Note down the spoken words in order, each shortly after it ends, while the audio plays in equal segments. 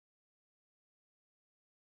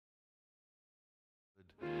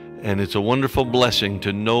And it's a wonderful blessing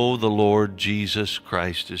to know the Lord Jesus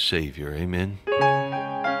Christ as Savior. Amen.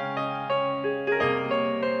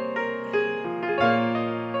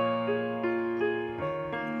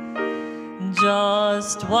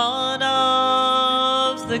 Just one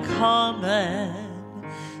of the common,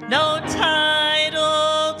 no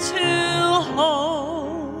title to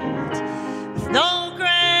hold, with no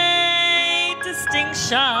great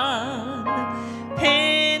distinction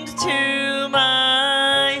pinned to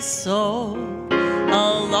my soul,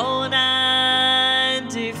 alone and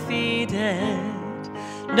defeated,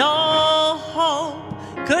 no hope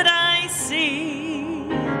could I see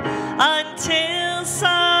until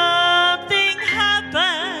something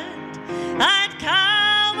happened at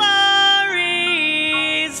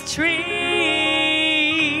Calvary's tree,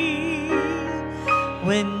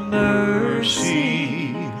 when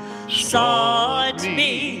mercy sought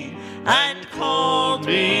me and called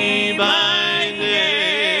me by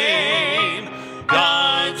name.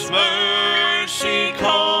 God's mercy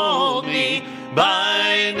called me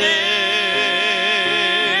by name.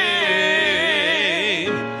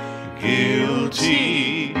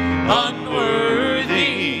 Guilty,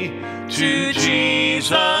 unworthy, to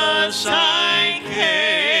Jesus I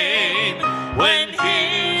came. When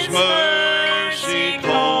His mercy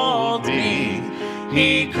called me,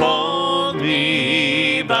 He called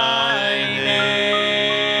me by name.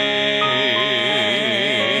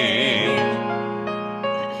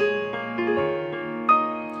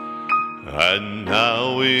 And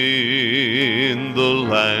now in the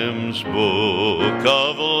Lamb's book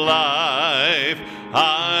of life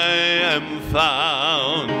I am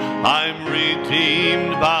found. I'm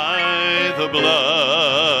redeemed by the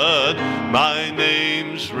blood. My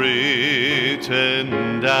name's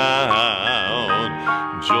written down.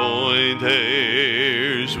 Joined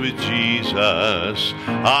heirs with Jesus,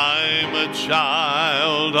 I'm a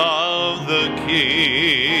child of the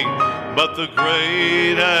King. But the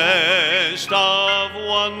greatest of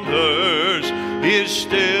wonders is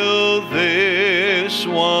still this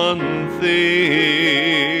one thing.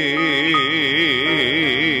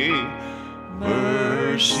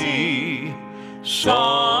 Mercy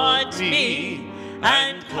sought me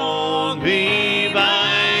and called me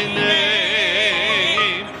by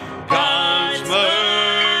name. God's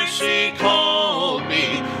mercy called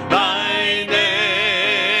me by name.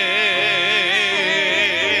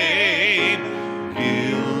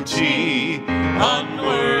 Guilty,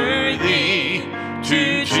 unworthy,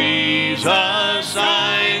 to Jesus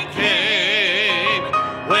I came.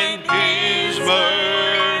 When His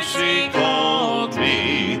mercy called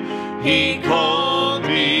me, He called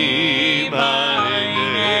me by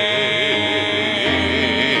name.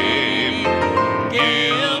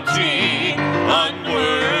 Guilty,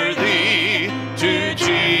 unworthy, to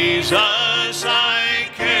Jesus I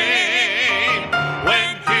came.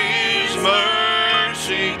 When His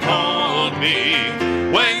mercy called me,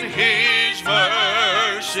 when His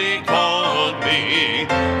mercy called me,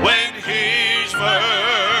 when His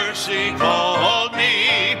mercy called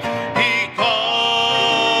me, He called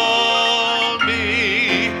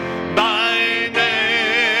me by name.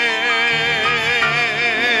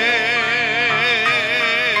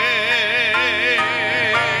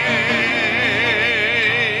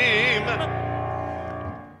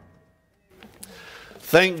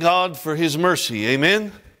 Thank God for His mercy.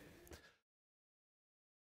 Amen.